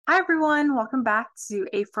Hi, everyone. Welcome back to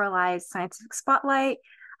A for Live's Scientific Spotlight.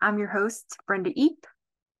 I'm your host, Brenda Eep.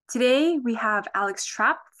 Today, we have Alex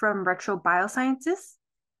Trapp from Retro Biosciences.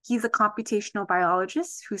 He's a computational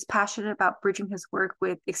biologist who's passionate about bridging his work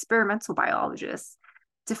with experimental biologists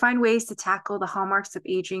to find ways to tackle the hallmarks of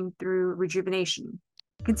aging through rejuvenation.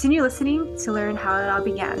 Continue listening to learn how it all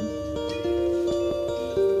began.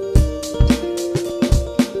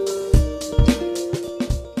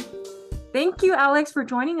 Thank you, Alex, for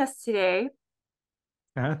joining us today.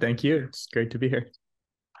 Thank you. It's great to be here.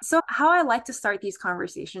 So, how I like to start these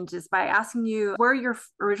conversations is by asking you where you're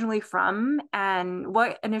originally from and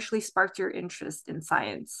what initially sparked your interest in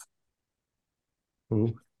science.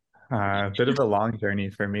 Ooh. A bit of a long journey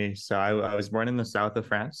for me. So I was born in the south of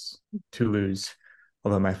France, Toulouse,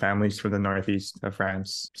 although my family's from the northeast of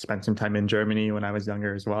France. Spent some time in Germany when I was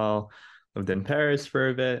younger as well. Lived in Paris for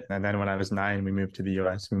a bit. And then when I was 9, we moved to the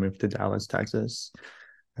US. We moved to Dallas, Texas.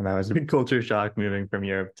 And that was a big culture shock moving from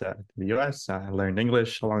Europe to the US. I learned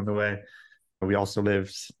English along the way. We also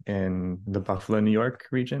lived in the Buffalo, New York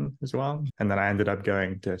region as well. And then I ended up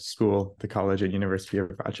going to school, the college at University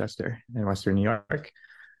of Rochester in Western New York,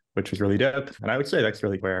 which was really dope. And I would say that's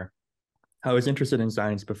really where I was interested in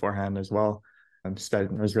science beforehand as well. I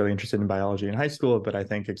was really interested in biology in high school, but I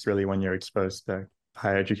think it's really when you're exposed to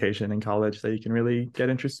higher education in college that you can really get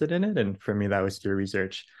interested in it. And for me, that was through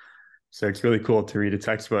research. So it's really cool to read a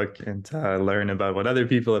textbook and to learn about what other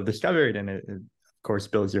people have discovered. And it of course,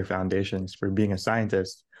 builds your foundations for being a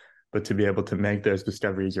scientist. But to be able to make those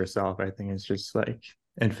discoveries yourself, I think is just like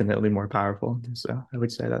infinitely more powerful. So I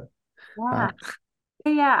would say that.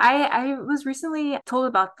 Yeah. I was recently told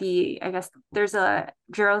about I guess there's a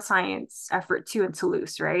geroscience effort too in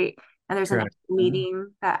Toulouse, right? And there's an Correct.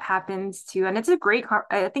 meeting that happens too. And I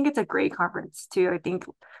think it's a great conference too. I think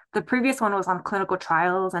the previous one was on clinical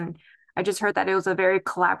trials. And I just heard that it was a very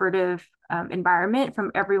collaborative environment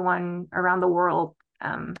from everyone around the world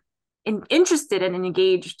interested and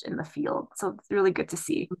engaged in the field. So it's really good to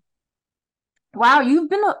see. Wow, you've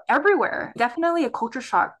been everywhere. Definitely a culture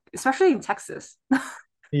shock, especially in Texas.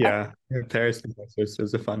 Yeah, Paris, Texas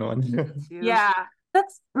is a fun one. Yeah,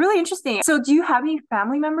 that's really interesting. So, do you have any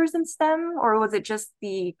family members in STEM, or was it just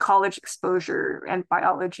the college exposure and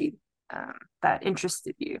biology that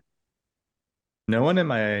interested you? No one in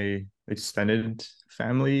my extended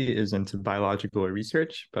family is into biological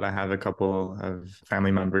research, but I have a couple of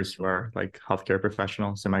family members who are like healthcare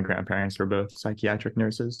professionals. And my grandparents were both psychiatric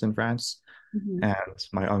nurses in France. Mhm. And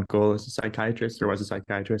my uncle is a psychiatrist or was a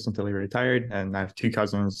psychiatrist until he retired. And I have two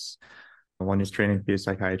cousins, one who's training to be a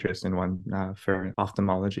psychiatrist and one for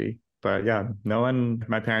ophthalmology. But yeah, no one,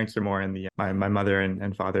 my parents are more in my mother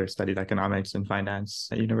and father studied economics and finance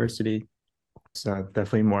at university. So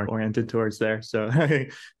definitely more oriented towards there. So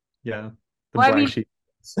yeah, the Well, I black mean, sheep.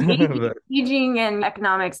 aging, But aging and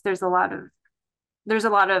economics, there's a lot of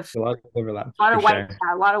overlap a lot for of white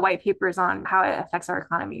sure. a lot of white papers on how it affects our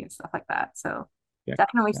economy and stuff like that. So Yeah.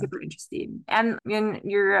 definitely Yeah. super interesting. And in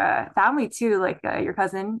your family too, like your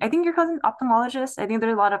cousin, I think your cousin's ophthalmologist. I think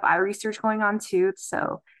there's a lot of eye research going on too.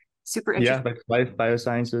 So super Yeah, interesting. like Life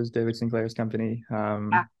Biosciences, David Sinclair's company.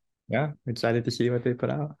 Yeah, Yeah, excited to see what they put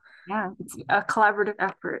out. yeah, it's a collaborative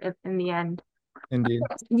effort in the end. Indeed.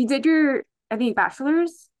 You did your, I think,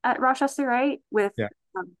 bachelor's at Rochester, right? With Yeah.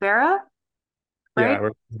 Vera, Yeah, right? I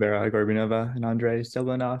worked with Vera Gorbunova and Andrei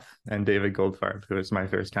Silvanov and David Goldfarb, who was my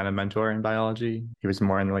first kind of mentor in biology. He was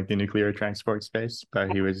more in like the nuclear transport space,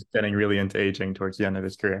 but he was getting really into aging towards the end of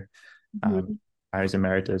his career. Um, Mhm. I was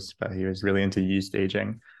emeritus, but he was really into yeast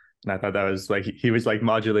aging. And I thought that was like he was like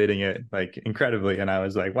modulating it like incredibly. And I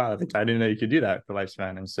was like, wow, I didn't know you could do that for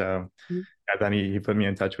lifespan. And so then he put me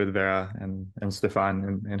in touch with Vera and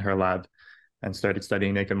Stefan in her lab and started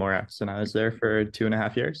studying naked Morax. And I was there for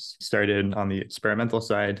 2.5 years. Started on the experimental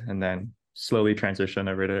side and then slowly transitioned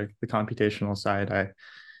over to the computational side. I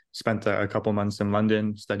spent a couple months in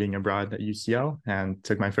London studying abroad at UCL and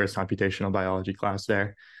took my first computational biology class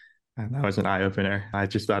there. And that was an eye opener. I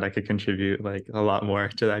just thought I could contribute like a lot more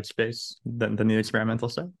to that space than the experimental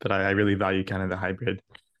side. But I really value kind of the hybrid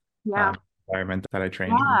Yeah, um, environment that I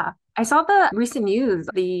trained in. yeah. I saw the recent news,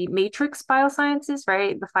 the Matrix Biosciences,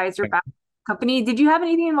 right? The Pfizer back company. Did you have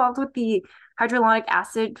anything involved with the hydrolonic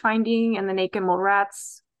acid finding and the naked mole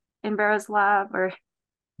rats in Vera's lab? Or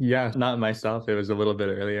Yeah, not myself. It was a little bit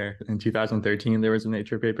earlier. In 2013, there was a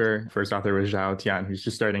Nature paper. First author was Zhao Tian, who's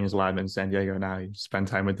just starting his lab in San Diego now. He spent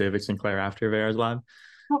time with David Sinclair after Vera's lab.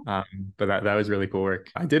 oh, Um, but that was really cool work.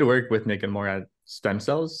 I did work with Nick and Morad stem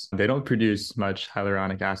cells. They don't produce much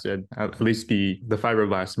hyaluronic acid. At least the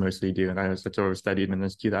fibroblasts mostly do. And that's what was studied in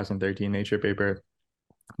this 2013 Nature paper.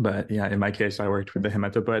 But yeah, in my case, I worked with the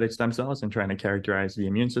hematopoietic stem cells and trying to characterize the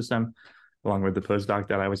immune system, along with the postdoc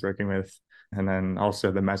that I was working with, and then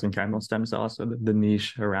also the mesenchymal stem cells, so the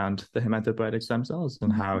niche around the hematopoietic stem cells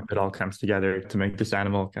and how it all comes together to make this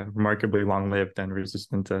animal kind of remarkably long-lived and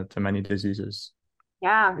resistant to many diseases.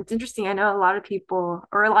 Yeah, it's interesting. I know a lot of people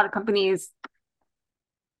or a lot of companies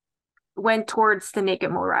went towards the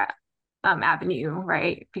naked mole rat avenue,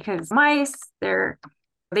 right? Because mice,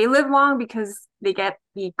 they live long because they get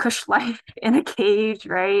the cush life in a cage,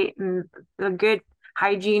 right? And the good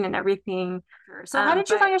hygiene and everything. So how did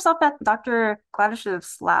you find yourself at Dr.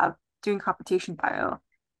 Gladishev's lab doing computation bio?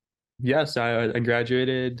 Yes, I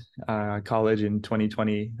graduated college in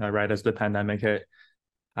 2020, right as the pandemic hit.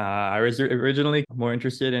 I was originally more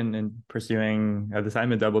interested in pursuing, at the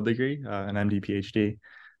time, a double degree, an MD PhD.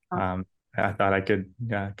 Oh, Um, I thought I could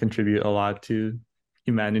contribute a lot to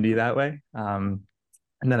humanity that way.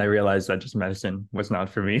 And then I realized that just medicine was not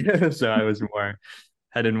for me. So I was more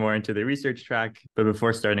headed more into the research track. But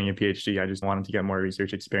before starting a PhD, I just wanted to get more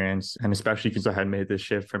research experience. And especially because I had made this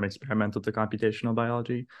shift from experimental to computational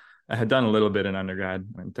biology. I had done a little bit in undergrad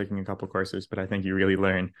and taking a couple courses, but I think you really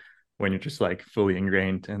learn when you're just like fully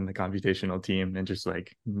ingrained in the computational team and just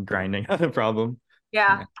like grinding out a problem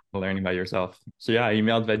yeah. and learning by yourself. So yeah, I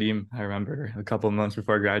emailed Vadim, I remember a couple of months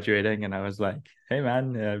before graduating, and I was like, hey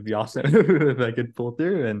man, it'd be awesome if I could pull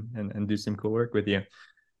through and do some cool work with you.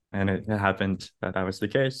 And it happened that that was the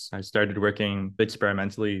case. I started working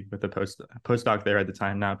experimentally with a postdoc there at the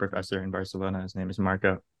time, now a professor in Barcelona. His name is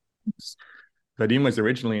Marco. Vadim was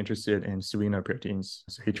originally interested in selenoproteins.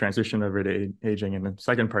 So he transitioned over to aging in the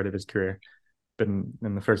second part of his career. But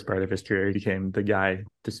in the first part of his career, he became the guy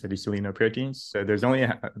to study selenoproteins. So there's only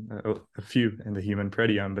a few in the human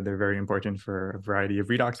proteome, but they're very important for a variety of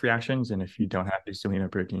redox reactions. And if you don't have these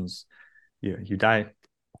selenoproteins, you die.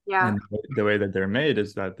 Yeah. And the way that they're made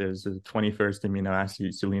is that there's a 21st amino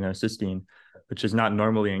acid, selenocysteine, which is not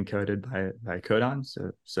normally encoded by codons,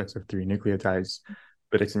 so sets of three nucleotides,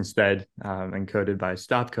 but it's instead encoded by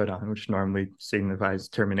stop codon, which normally signifies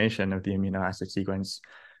termination of the amino acid sequence.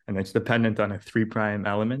 And it's dependent on a 3'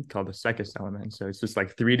 element called the second element. So it's just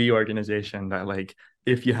like 3D organization that, like,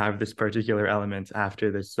 if you have this particular element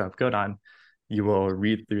after this stop codon, you will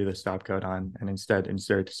read through the stop codon and instead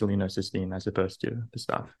insert selenocysteine as opposed to the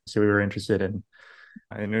stop. So we were interested in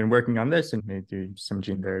working on this and maybe do some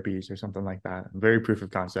gene therapies or something like that. Very proof of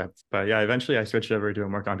concept. But yeah, eventually I switched over to a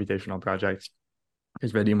more computational project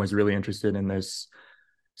because Vadim was really interested in this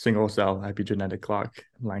single cell epigenetic clock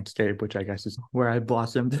landscape, which I guess is where I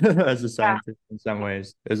blossomed as a Yeah. scientist in some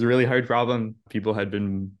ways. It was a really hard problem. People had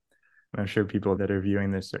been I'm sure people that are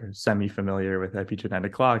viewing this are semi-familiar with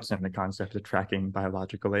epigenetic clocks and the concept of tracking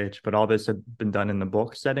biological age, but all this had been done in the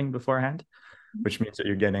bulk setting beforehand, which means that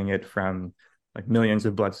you're getting it from like millions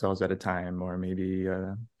of blood cells at a time, or maybe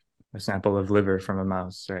a sample of liver from a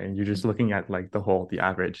mouse, right? And you're just looking at like the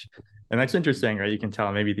average. And that's interesting, right? You can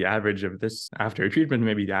tell maybe the average of this after a treatment,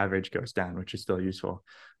 maybe the average goes down, which is still useful,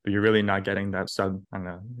 but you're really not getting that I don't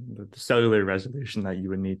know, the cellular resolution that you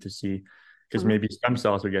would need to see because maybe some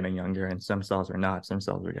cells are getting younger and some cells are not. Some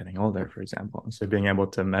cells are getting older, for example. And so being able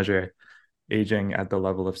to measure aging at the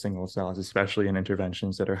level of single cells, especially in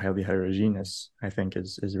interventions that are highly heterogeneous, I think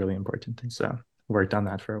is really important. And so worked on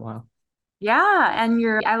that for a while. Yeah, and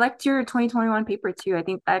I liked your 2021 paper too. I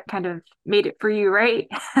think that kind of made it for you, right?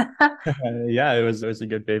 Yeah, it was a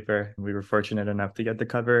good paper. We were fortunate enough to get the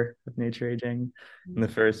cover of Nature Aging in the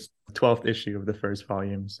first 12th issue of the first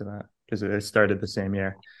volume. So that because it started the same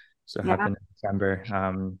year. So it Yeah. happened in December.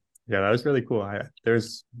 Yeah, that was really cool.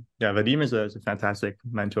 Vadim is a fantastic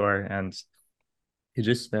mentor and he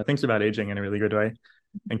just thinks about aging in a really good way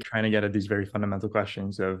and trying to get at these very fundamental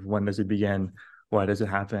questions of when does it begin? Why does it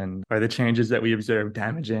happen? Are the changes that we observe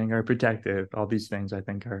damaging or protective? All these things I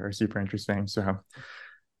think are super interesting. So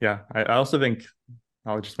yeah, I also think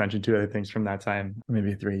I'll just mention two other things from that time,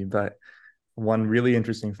 maybe three, but one really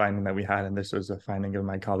interesting finding that we had, and this was a finding of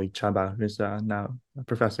my colleague Csaba, who's now a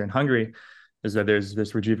professor in Hungary, is that there's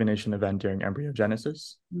this rejuvenation event during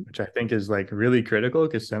embryogenesis, which I think is like really critical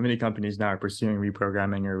because so many companies now are pursuing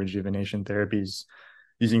reprogramming or rejuvenation therapies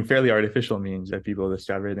using fairly artificial means that people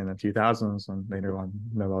discovered in the 2000s and later won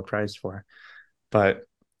Nobel Prize for. But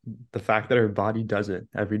the fact that our body does it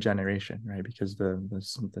every generation, right? Because the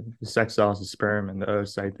sex cells, the sperm, and the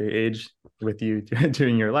oocyte, they age with you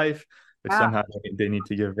during your life, but Yeah. somehow they need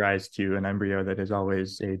to give rise to an embryo that is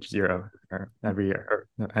always age zero or every year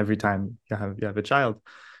or every time you have a child.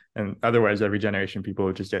 And otherwise, every generation, people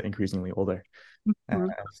would just get increasingly older. Mhm.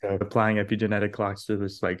 So applying epigenetic clocks to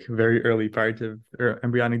this like very early part of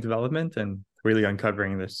embryonic development and really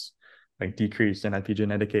uncovering this like decrease in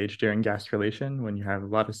epigenetic age during gastrulation when you have a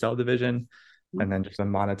lot of cell division, and then just a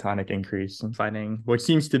monotonic increase in finding what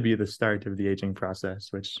seems to be the start of the aging process,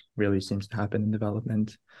 which really seems to happen in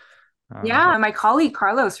development. Yeah, my colleague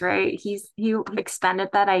Carlos, right? He extended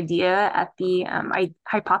that idea at the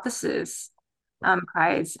hypothesis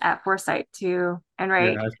prize at Foresight too. And Yeah,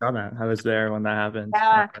 right, I saw that. I was there when that happened.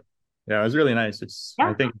 yeah, Yeah, it was really nice. I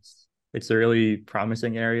yeah, think it's a really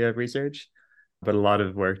promising area of research, but a lot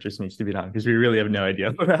of work just needs to be done because we really have no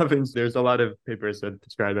idea what happens. There's a lot of papers that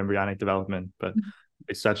describe embryonic development, but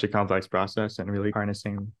it's such a complex process and really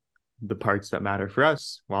harnessing the parts that matter for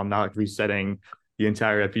us while not resetting the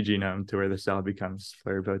entire epigenome to where the cell becomes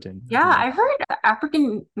pluripotent. yeah. I heard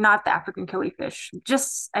African, not the African killifish,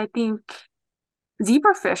 just I think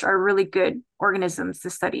zebrafish are really good organisms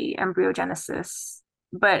to study embryogenesis,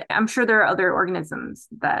 but I'm sure there are other organisms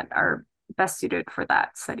that are best suited for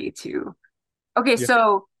that study too. Okay, Yeah,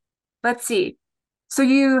 so let's see. So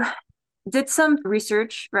you did some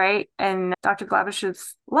research, right? In Dr.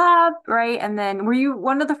 Glavish's lab, right? And then were you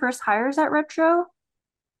one of the first hires at Retro?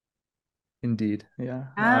 indeed. Yeah.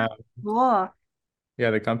 Ah, cool. Yeah,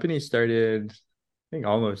 the company started, I think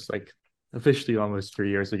almost like officially almost 3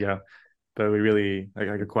 years ago, but we really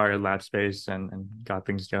like acquired lab space and got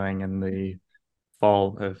things going in the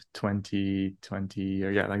fall of 2020, or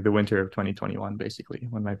yeah, like the winter of 2021, basically,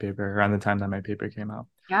 when my paper, around the time that my paper came out.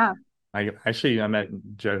 Yeah. I met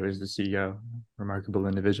Joe, who's the CEO, remarkable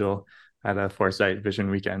individual, at a Foresight Vision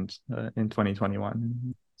Weekend in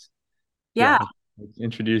 2021. Yeah, Yeah.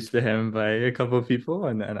 introduced to him by a couple of people,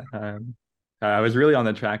 and then I was really on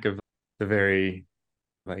the track of the very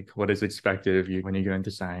like what is expected of you when you go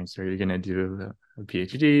into science. Are you going to do a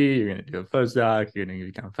PhD? You're going to do a postdoc? You're going to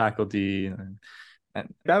become faculty? And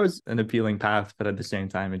that was an appealing path, but at the same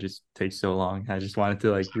time, it just takes so long. I just wanted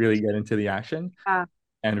to like really get into the action Yeah.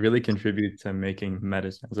 and really contribute to making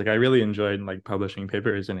medicines. Like I really enjoyed like publishing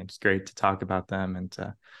papers, and it's great to talk about them and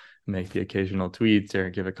to make the occasional tweets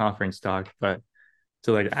or give a conference talk, but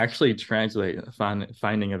to like actually translate a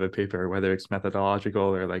finding of a paper, whether it's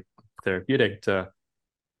methodological or like therapeutic,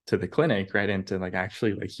 to the clinic, right, into like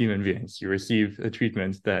actually like human beings. You receive a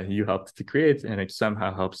treatment that you helped to create, and it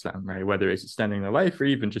somehow helps them, right? Whether it's extending their life or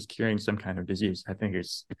even just curing some kind of disease. I think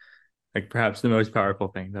it's like perhaps the most powerful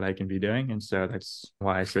thing that I can be doing. And so that's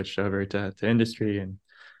why I switched over to industry and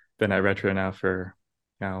been at Retro now for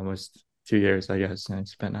almost 2 years, I guess. And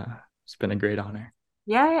it's been a great honor.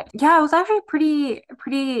 Yeah. Yeah. I was actually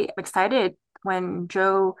pretty excited when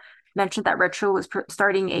Joe mentioned that Retro was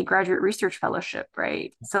starting a graduate research fellowship,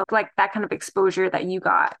 right? So like that kind of exposure that you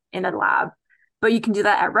got in a lab, but you can do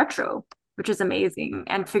that at Retro, which is amazing,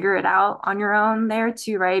 and figure it out on your own there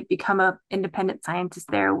too, right? Become a independent scientist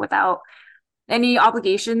there without any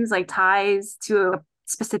obligations like ties to a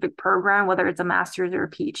specific program, whether it's a master's or a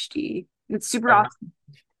PhD. It's super Yeah. awesome.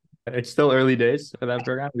 It's still early days for that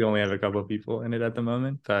program. We only have a couple of people in it at the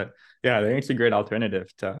moment, but yeah, I think it's a great alternative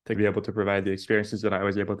to be able to provide the experiences that I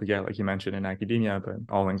was able to get, like you mentioned, in academia, but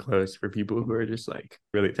all enclosed for people who are just like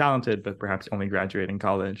really talented, but perhaps only graduating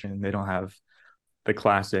college and they don't have the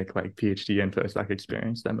classic like PhD and postdoc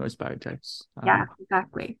experience that most biotechs. Yeah,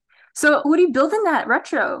 exactly. So what are you building that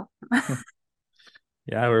Retro?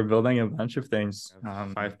 Yeah, we're building a bunch of things.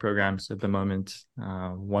 5 programs at the moment.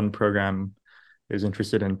 One program is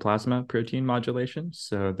interested in plasma protein modulation.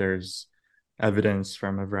 So there's evidence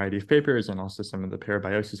from a variety of papers and also some of the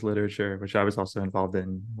parabiosis literature, which I was also involved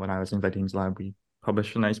in when I was in Vadim's lab. We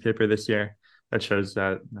published a nice paper this year that shows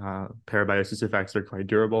that parabiosis effects are quite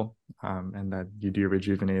durable, and that you do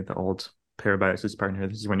rejuvenate the old parabiosis partner.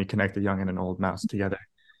 This is when you connect a young and an old mouse together.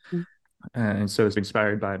 And so it's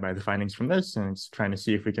inspired by the findings from this, and it's trying to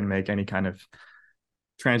see if we can make any kind of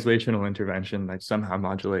translational intervention that somehow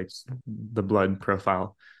modulates the blood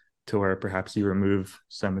profile to where perhaps you remove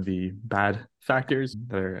some of the bad factors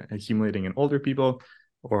that are accumulating in older people,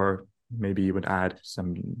 or maybe you would add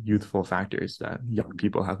some youthful factors that young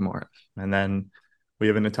people have more of. And then we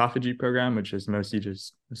have an autophagy program, which is mostly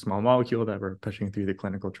just a small molecule that we're pushing through the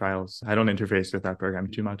clinical trials. I don't interface with that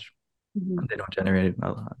program too much. Mhm. They don't generate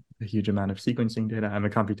a huge amount of sequencing data. I'm a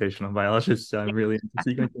computational biologist, so I'm really into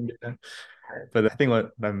sequencing data. But I think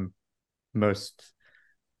what I'm most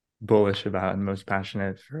bullish about and most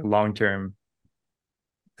passionate for long-term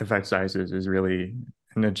effect sizes is really,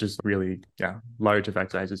 and it's just really, yeah, large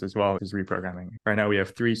effect sizes as well as reprogramming. Right now, we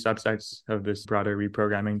have 3 subsets of this broader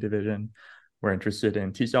reprogramming division. We're interested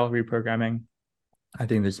in T-cell reprogramming. I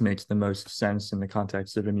think this makes the most sense in the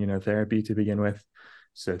context of immunotherapy to begin with.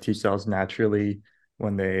 So T cells naturally,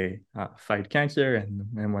 when they fight cancer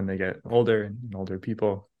and when they get older and older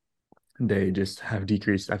people, they just have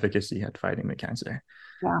decreased efficacy at fighting the cancer.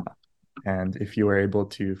 Yeah. And if you are able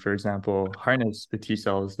to, for example, harness the T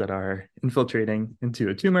cells that are infiltrating into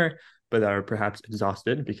a tumor, but are perhaps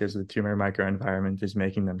exhausted because the tumor microenvironment is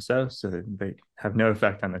making them so that they have no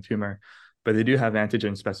effect on the tumor, but they do have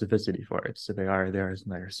antigen specificity for it. So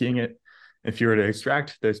they're seeing it. If you were to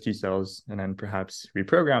extract those T cells and then perhaps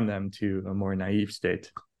reprogram them to a more naive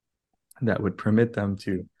state, that would permit them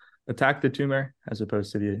to attack the tumor as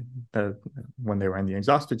opposed to the when they were in the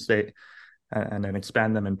exhausted state, and then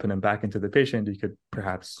expand them and put them back into the patient, you could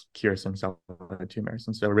perhaps cure some solid tumors.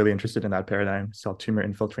 And so we're really interested in that paradigm, cell tumor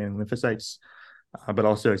infiltrating lymphocytes, but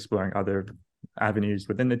also exploring other avenues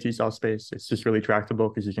within the T cell space. It's just really tractable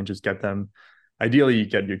because you can just get them. Ideally, you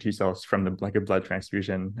get your T cells from like a blood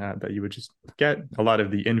transfusion that you would just get. A lot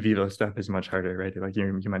of the in vivo stuff is much harder, right? Like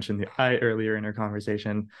you mentioned the eye earlier in our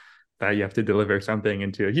conversation, that you have to deliver something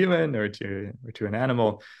into a human or to an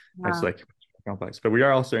animal. It's Yeah. like complex, but we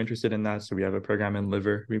are also interested in that. So we have a program in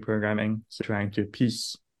liver reprogramming, so trying to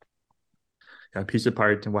piece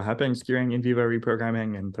apart what happens during in vivo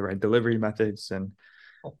reprogramming and the right delivery methods and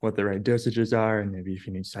what the right dosages are, and maybe if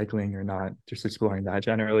you need cycling or not, just exploring that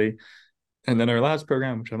generally. And then our last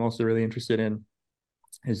program, which I'm also really interested in,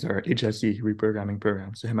 is our HSC reprogramming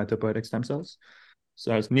program, so hematopoietic stem cells.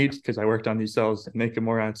 So it's neat because I worked on these cells in naked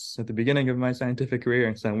rats at the beginning of my scientific career,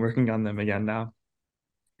 and so I'm working on them again now.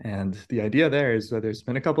 And the idea there is that there's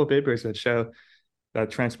been a couple of papers that show that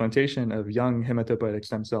transplantation of young hematopoietic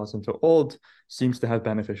stem cells into old seems to have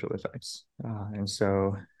beneficial effects. And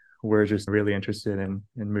so we're just really interested in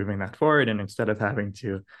moving that forward. And instead of having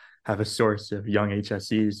to have a source of young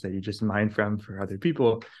HSCs that you just mine from for other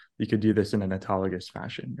people, you could do this in an autologous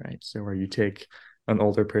fashion, right? So where you take an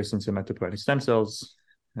older person's hematopoietic stem cells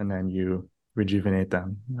and then you rejuvenate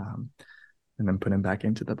them, and then put them back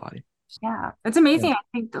into the body. Yeah. It's Yeah. amazing. I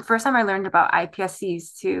think the first time I learned about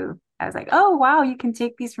iPSCs too, I was like, oh, wow, you can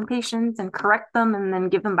take these from patients and correct them and then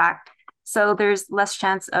give them back. So there's less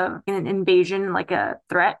chance of an invasion, like a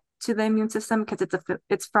threat to the immune system because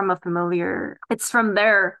it's from a familiar, it's from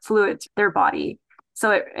their fluids, their body.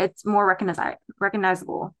 So it's more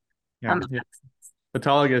recognizable. Yeah. Um, Yeah.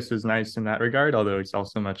 Autologous is nice in that regard, although it's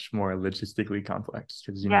also much more logistically complex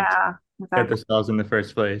because you need to yeah, get the exactly. cells in the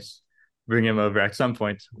first place, bring them over at some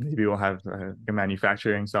point. Maybe we'll have a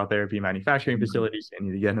manufacturing cell therapy manufacturing facility. So you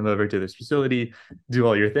need to get them over to this facility, do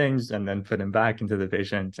all your things, and then put them back into the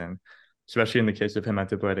patient. And especially in the case of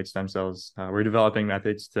hematopoietic stem cells, we're developing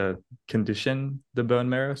methods to condition the bone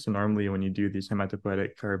marrow. So normally when you do these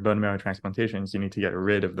hematopoietic or bone marrow transplantations, you need to get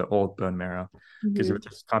rid of the old bone marrow because if Mhm.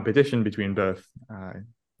 there's competition between both,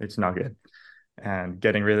 it's not good. And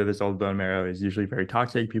getting rid of this old bone marrow is usually very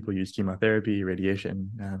toxic. People use chemotherapy,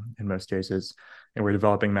 radiation in most cases. And we're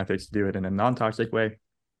developing methods to do it in a non toxic way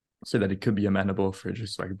so that it could be amenable for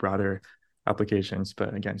just like broader applications.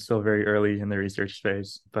 But again, still very early in the research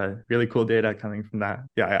phase, but really cool data coming from that.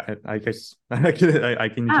 Yeah, I guess I can Yeah,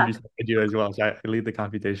 introduce what I do as well. So I lead the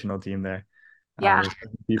computational team there. yeah. There's I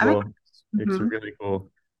mean, people. It's mhm. really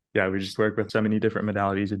cool. Yeah, we just work with so many different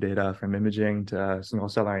modalities of data from imaging to single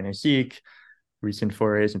cell RNA-seq, recent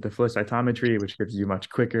forays into flow cytometry, which gives you much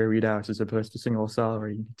quicker readouts as opposed to single cell, where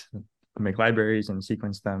you need to make libraries and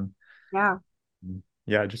sequence them. Yeah,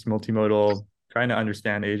 Yeah, just multimodal, trying to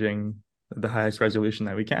understand aging the highest resolution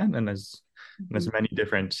that we can, and as mhm. many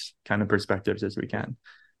different kind of perspectives as we can.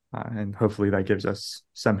 And hopefully that gives us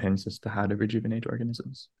some hints as to how to rejuvenate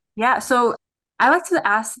organisms. Yeah. So I like to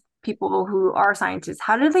ask people who are scientists,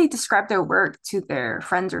 how do they describe their work to their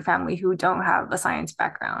friends or family who don't have a science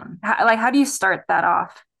background? How do you start that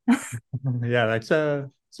off? Yeah, it's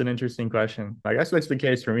an interesting question. I guess that's the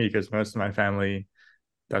case for me because most of my family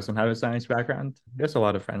doesn't have a science background. I guess a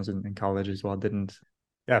lot of friends in college as well didn't.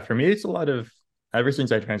 Yeah, for me, it's a lot of, ever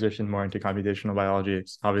since I transitioned more into computational biology,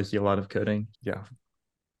 it's obviously a lot of coding. Yeah,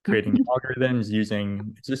 creating algorithms,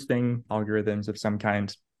 using existing algorithms of some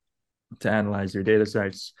kind to analyze your data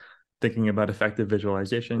sets, thinking about effective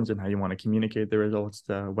visualizations and how you want to communicate the results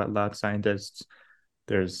to wet lab scientists.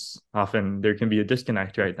 There can be a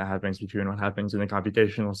disconnect, right, that happens between what happens in the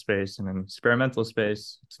computational space and an experimental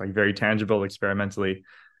space. It's like very tangible experimentally,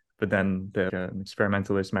 but then the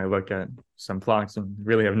experimentalist might look at some plots and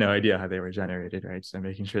really have no idea how they were generated, right? So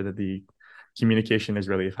making sure that the communication is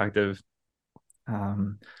really effective.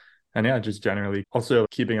 Um, and yeah, just generally also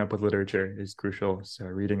keeping up with literature is crucial. So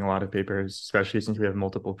reading a lot of papers, especially since we have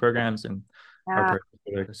multiple programs and our Yeah.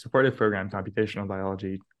 particular supportive program, computational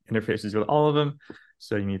biology, interfaces with all of them.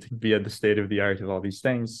 So you need to be at the state of the art of all these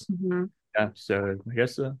things. Mhm. Yeah. So I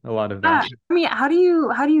guess a lot of Yeah. that. I mean, how do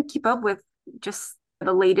you keep up with just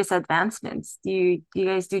the latest advancements? Do you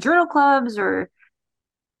guys do journal clubs or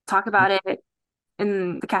talk about it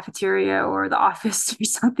in the cafeteria or the office or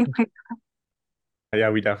something like Yeah,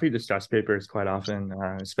 we definitely discuss papers quite often,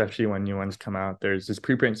 especially when new ones come out. There's this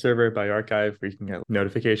preprint server by Archive where you can get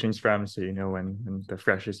notifications from, so you know when the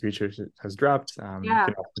freshest research has dropped. that? You Yeah,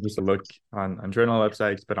 can also just look on journal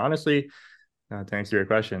websites. But honestly, to answer your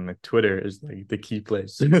question, like Twitter is like the key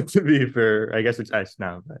place to be for, I guess it's X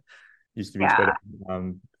now, but used to be yeah,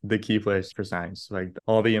 Twitter, the key place for science. Like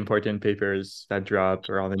all the important papers that drop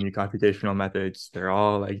or all the new computational methods, they're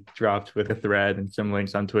all like dropped with a thread and some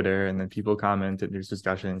links on Twitter, and then people comment and there's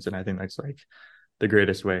discussions. And I think that's like the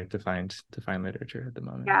greatest way to find literature at the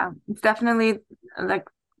moment. yeah. It's definitely like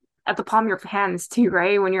at the palm of your hands too,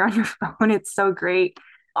 right? When you're on your phone, it's so great.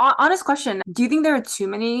 Honest question, do you think there are too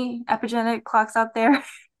many epigenetic clocks out there?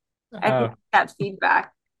 I think Uh, that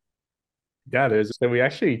feedback. yeah, there's so we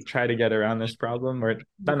actually try to get around this problem, or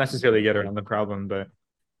not necessarily get around the problem, but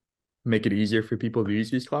make it easier for people to use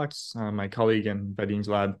these clocks. My colleague in Vadim's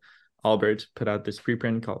lab, Albert, put out this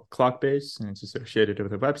preprint called Clockbase, and it's associated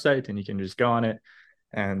with a website, and you can just go on it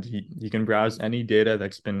and you can browse any data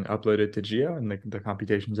that's been uploaded to Geo, and the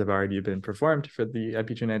computations have already been performed for the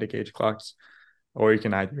epigenetic age clocks. Or you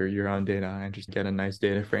can add your own data and just get a nice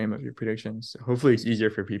data frame of your predictions. So hopefully, it's easier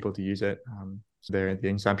for people to use it. So they're at the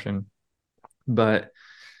inception. But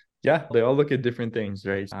yeah, they all look at different things,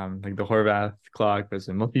 right? Like the Horvath clock was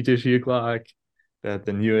a multi-tissue clock. That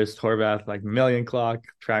the newest Horvath like mammalian clock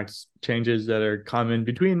tracks changes that are common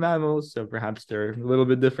between mammals, so perhaps they're a little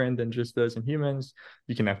bit different than just those in humans.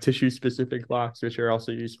 You can have tissue-specific clocks, which are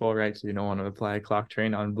also useful, right? So you don't want to apply a clock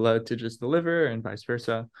train on blood to just the liver, and vice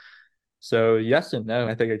versa. So yes and no.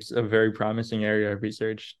 I think it's a very promising area of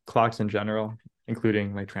research. Clocks in general,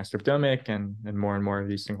 including like transcriptomic and more of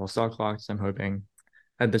these single cell clocks. I'm hoping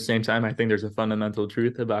at the same time, I think there's a fundamental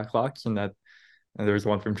truth about clocks, and that there was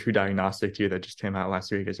one from True Diagnostic too that just came out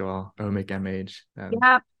last week as well. Omic MH,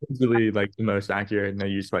 Yeah. easily like the most accurate, and they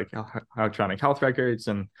use like electronic health records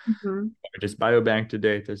and Mhm. just biobank to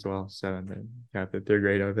date as well. So yeah, they're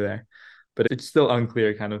great over there. But it's still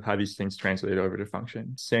unclear kind of how these things translate over to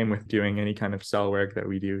function. Same with doing any kind of cell work that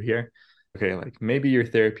we do here. Okay, like maybe your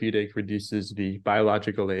therapeutic reduces the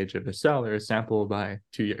biological age of a cell or a sample by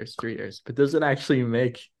 2 years, 3 years, but does it actually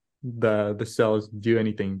make the cells do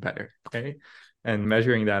anything better? Okay. And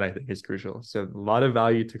measuring that, I think, is crucial. So a lot of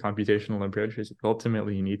value to computational approaches.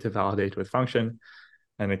 Ultimately, you need to validate with function,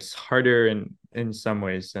 and it's harder in some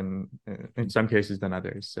ways and in some cases than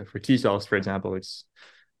others. So for T cells, for example, it's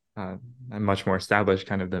a much more established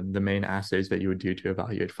kind of the main assays that you would do to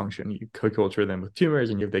evaluate function. You co-culture them with tumors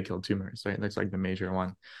and if they kill tumors, right? That's like the major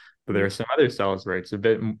one. But there are some other cells where it's a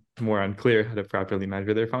bit more unclear how to properly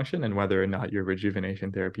measure their function and whether or not your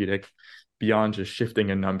rejuvenation therapeutic, beyond just shifting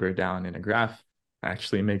a number down in a graph,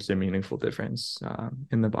 actually makes a meaningful difference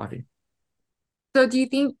in the body. So do you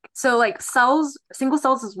think so like cells, single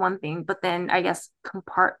cells is one thing, but then I guess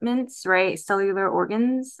compartments, right? Cellular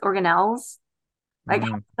organelles, like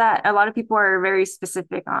Mm. that a lot of people are very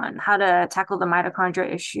specific on how to tackle the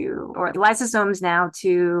mitochondria issue or the lysosomes now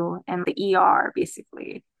too, and the ER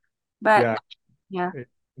basically. But Yeah, yeah,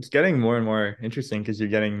 it's getting more and more interesting because you're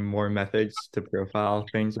getting more methods to profile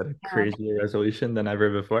things at a yeah, crazier resolution than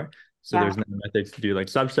ever before. So yeah, there's now methods to do like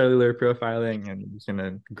subcellular profiling, and it's going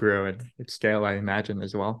to grow at scale, I imagine,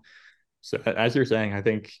 as well. So as you're saying, I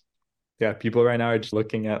think, yeah, people right now are just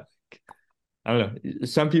looking at, I don't know,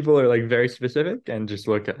 some people are like very specific and just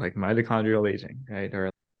look at like mitochondrial aging, right? Or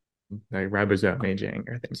like ribosome aging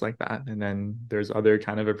or things like that. And then there's other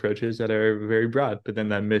kind of approaches that are very broad, but then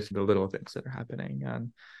that miss the little things that are happening.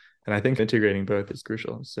 And I think integrating both is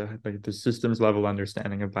crucial. So like the systems level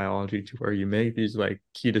understanding of biology to where you make these like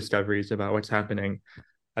key discoveries about what's happening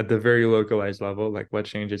at the very localized level, like what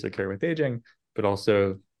changes occur with aging, but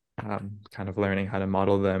also kind of learning how to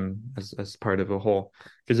model them as part of a whole.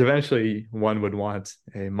 Because eventually one would want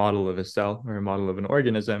a model of a cell or a model of an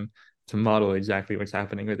organism to model exactly what's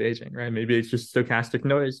happening with aging, right? Maybe it's just stochastic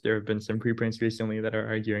noise. There have been some preprints recently that are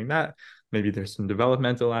arguing that. Maybe there's some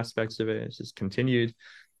developmental aspects of it. It's just continued.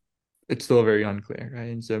 It's still very unclear,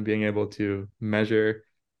 right? And so being able to measure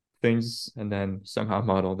things and then somehow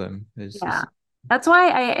model them yeah. is That's why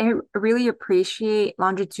I really appreciate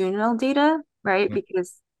longitudinal data, right?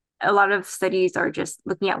 Because a lot of studies are just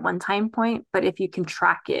looking at one time point, but if you can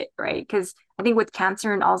track it, right? Because I think with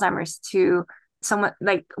cancer and Alzheimer's too, someone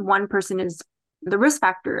like one person is the risk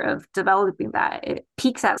factor of developing that. It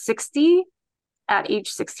peaks at 60, at age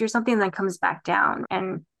 60 or something, and then comes back down.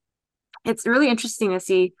 And it's really interesting to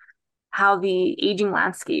see how the aging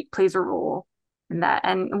landscape plays a role in that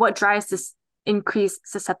and what drives this. increase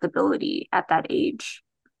susceptibility at that age.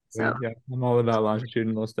 So Yeah, I'm all about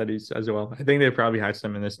longitudinal studies as well. I think they probably have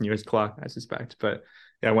some in this newest clock, I suspect. But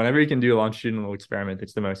yeah, whenever you can do a longitudinal experiment,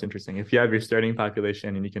 it's the most interesting. If you have your starting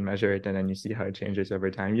population and you can measure it, and then you see how it changes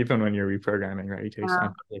over time, even when you're reprogramming, right? You take yeah,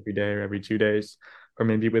 samples every day or every 2 days, or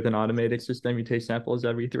maybe with an automated system, you take samples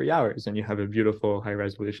every 3 hours, and you have a beautiful high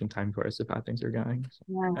resolution time course of how things are going. So,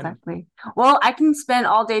 yeah, and exactly. Well, I can spend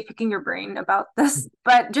all day picking your brain about this,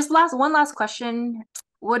 but just one last question.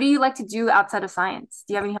 What do you like to do outside of science?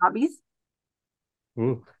 Do you have any hobbies?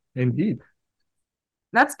 ooh, indeed.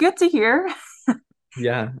 That's good to hear.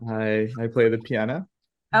 Yeah, I play the piano.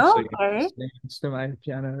 Oh, Actually, okay. sitting next to my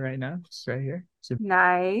piano right now, it's right here.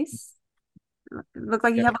 Nice. Look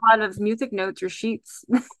like you have a lot of music notes or sheets.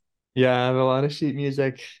 Yeah, I have a lot of sheet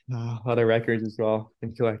music, a lot of records as well.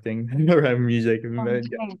 Been collecting around music. But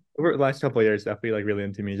yeah, Okay. over the last couple of years, definitely like really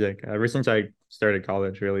into music. Ever since I started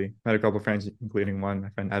college, really, I had a couple of friends, including one, my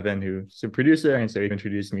friend Evan, who's a producer, and so he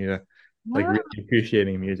introduced me to like Yeah, really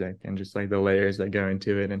appreciating music and just like the layers that go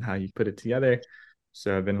into it and how you put it together.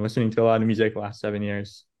 So I've been listening to a lot of music the last 7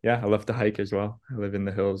 years. Yeah, I love to hike as well. I live in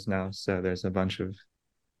the hills now, so there's a bunch of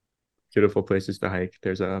beautiful places to hike.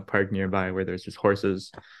 There's a park nearby where there's just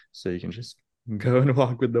horses, so you can just go and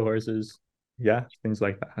walk with the horses. Yeah, things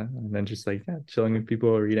like that. And then just like, yeah, chilling with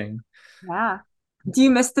people, reading. yeah. Do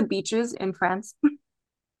you miss the beaches in France?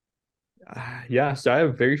 Yeah, so I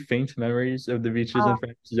have very faint memories of the beaches in Oh,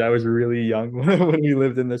 France. I was really young when we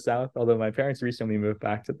lived in the South, although my parents recently moved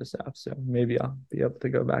back to the South, so maybe I'll be able to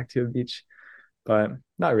go back to a beach, but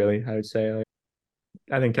not really. I would say like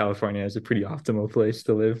I think California is a pretty optimal place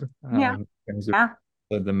to live, yeah, in terms of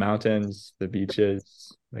yeah. the mountains, the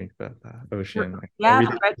beaches, like the ocean, like Yeah,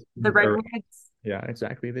 everything. the Around. redwoods. Yeah,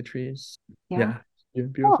 exactly. The trees. Yeah. Yeah,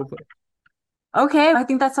 beautiful Cool. place. Okay, I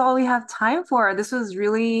think that's all we have time for. This was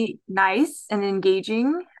really nice and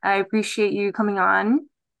engaging. I appreciate you coming on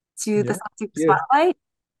to the Yeah. Scientific Yeah. Spotlight.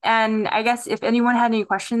 And I guess if anyone had any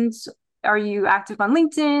questions, are you active on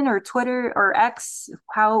LinkedIn or Twitter or X?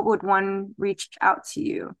 How would one reach out to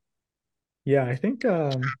you? Yeah, I think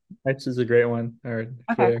X is a great one, or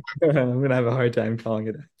Okay. Twitter. I'm gonna have a hard time calling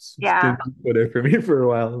it X. It's Yeah. been Twitter for me for a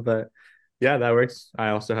while, but yeah, that works. I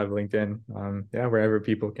also have LinkedIn. Yeah, wherever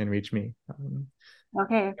people can reach me.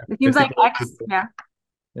 Okay. It seems If like people X. Yeah.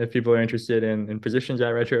 if people are interested in positions at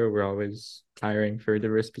Retro, we're always hiring for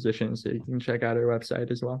diverse positions. So you can check out our website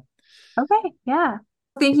as well. Okay. Yeah.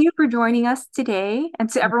 Thank you for joining us today. And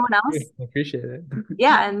to everyone Yeah, else, I appreciate it.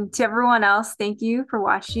 yeah, and to everyone else, thank you for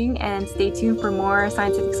watching and stay tuned for more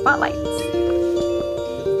scientific spotlights.